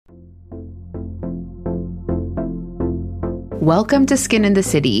Welcome to Skin in the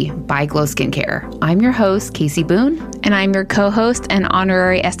City by Glow Skincare. I'm your host, Casey Boone. And I'm your co-host and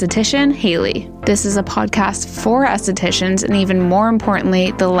honorary esthetician, Haley. This is a podcast for estheticians and even more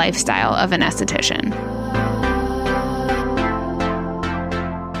importantly, the lifestyle of an esthetician.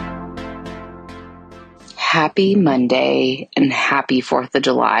 Happy Monday and happy 4th of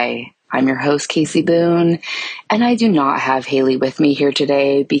July. I'm your host, Casey Boone, and I do not have Haley with me here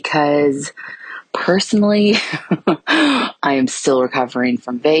today because personally, I am still recovering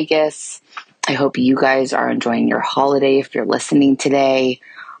from Vegas. I hope you guys are enjoying your holiday if you're listening today.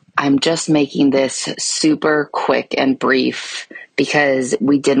 I'm just making this super quick and brief because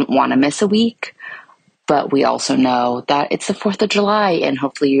we didn't want to miss a week, but we also know that it's the 4th of July and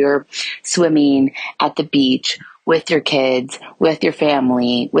hopefully you're swimming at the beach with your kids, with your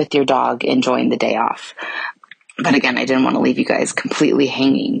family, with your dog, enjoying the day off. But again, I didn't want to leave you guys completely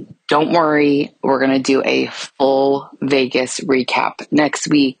hanging. Don't worry, we're going to do a full Vegas recap next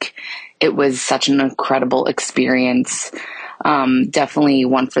week. It was such an incredible experience. Definitely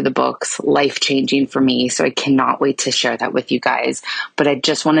one for the books, life-changing for me. So I cannot wait to share that with you guys. But I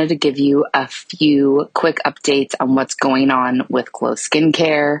just wanted to give you a few quick updates on what's going on with Glow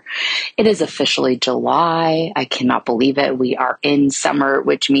Skincare. It is officially July. I cannot believe it. We are in summer,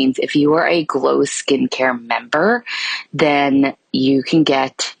 which means if you are a Glow Skincare member, then you can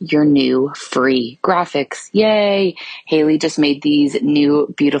get your new free graphics. Yay! Haley just made these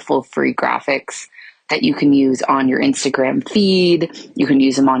new beautiful free graphics that you can use on your Instagram feed. You can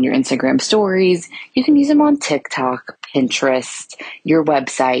use them on your Instagram stories. You can use them on TikTok, Pinterest, your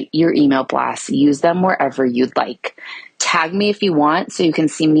website, your email blasts. Use them wherever you'd like. Tag me if you want so you can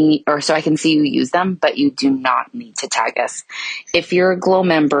see me or so I can see you use them, but you do not need to tag us. If you're a Glow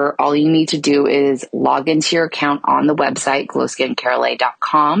member, all you need to do is log into your account on the website,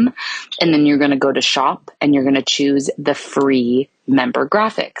 glowskincarela.com, and then you're going to go to shop and you're going to choose the free member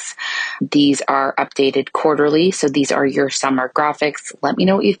graphics. These are updated quarterly, so these are your summer graphics. Let me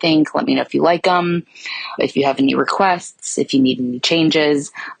know what you think. Let me know if you like them, if you have any requests, if you need any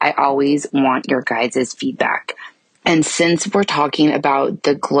changes. I always want your guys' feedback. And since we're talking about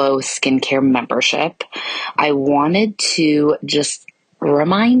the Glow Skincare membership, I wanted to just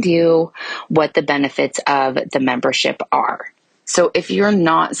remind you what the benefits of the membership are. So if you're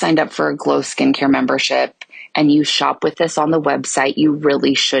not signed up for a Glow Skincare membership and you shop with us on the website, you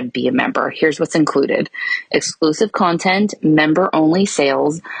really should be a member. Here's what's included. Exclusive content, member-only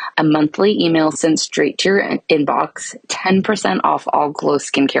sales, a monthly email sent straight to your inbox, 10% off all Glow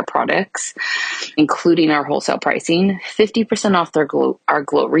Skincare products, including our wholesale pricing, 50% off our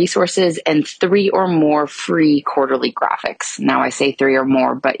Glow resources, and 3 or more free quarterly graphics. Now I say 3 or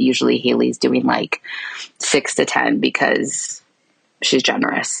more, but usually Haley's doing like 6 to 10 because she's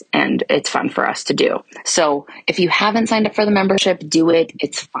generous and it's fun for us to do. So if you haven't signed up for the membership, do it.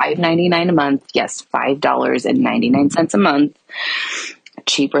 It's $5.99 a month. Yes, $5.99 a month.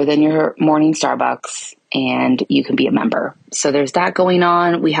 Cheaper than your morning Starbucks, and you can be a member. So there's that going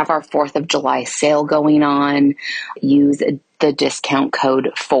on. We have our 4th of July sale going on. Use the discount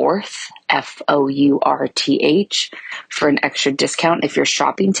code FOURTH, FOURTH, for an extra discount if you're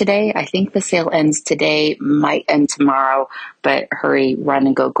shopping today. I think the sale ends today, might end tomorrow, but hurry, run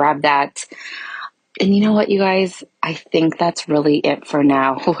and go grab that. And you know what, you guys? I think that's really it for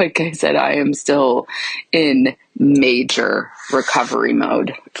now. Like I said, I am still in major recovery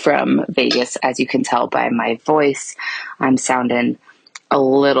mode from Vegas. As you can tell by my voice, I'm sounding a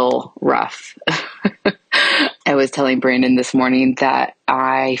little rough. I was telling Brandon this morning that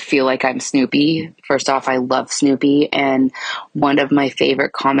I feel like I'm Snoopy. First off, I love Snoopy. And one of my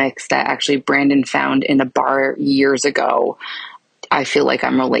favorite comics that actually Brandon found in a bar years ago, I feel like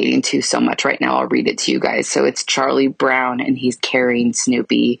I'm relating to so much right now. I'll read it to you guys. So it's Charlie Brown and he's carrying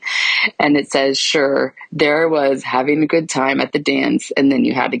Snoopy. And it says, sure, there I was having a good time at the dance and then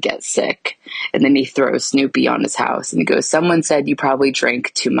you had to get sick. And then he throws Snoopy on his house and he goes, someone said you probably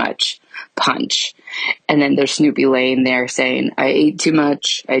drank too much. Punch. And then there's Snoopy laying there saying, I ate too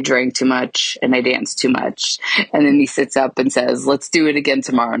much, I drank too much, and I danced too much. And then he sits up and says, let's do it again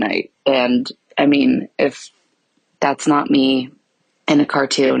tomorrow night. And I mean, if that's not me in a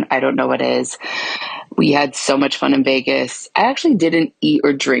cartoon, I don't know what is. We had so much fun in Vegas. I actually didn't eat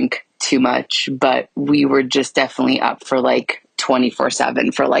or drink too much, but we were just definitely up for like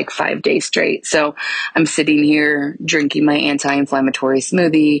 24/7 for like 5 days straight. So I'm sitting here drinking my anti-inflammatory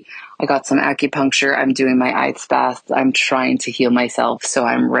smoothie. I got some acupuncture. I'm doing my ice bath. I'm trying to heal myself. So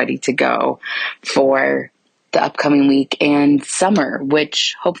I'm ready to go for the upcoming week and summer,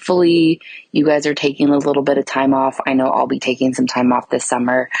 which hopefully you guys are taking a little bit of time off. I know I'll be taking some time off this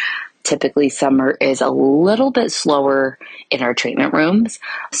summer. Typically, summer is a little bit slower in our treatment rooms.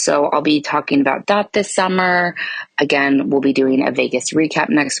 So I'll be talking about that this summer. Again, we'll be doing a Vegas recap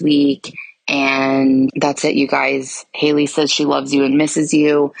next week. And that's it, you guys. Haley says she loves you and misses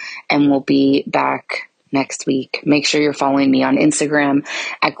you, and we'll be back next week. Make sure you're following me on Instagram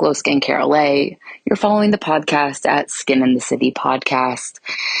at Glow Skincare LA. You're following the podcast at Skin in the City Podcast.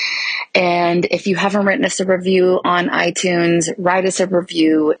 And if you haven't written us a review on iTunes, write us a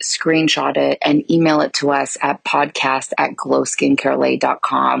review, screenshot it, and email it to us at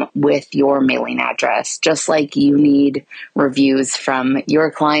podcast@glowskincarela.com with your mailing address. Just like you need reviews from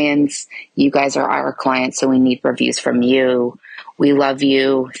your clients, you guys are our clients, so we need reviews from you. We love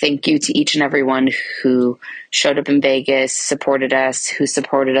you. Thank you to each and everyone who showed up in Vegas, supported us, who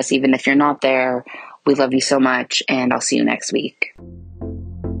supported us even if you're not there. We love you so much, and I'll see you next week.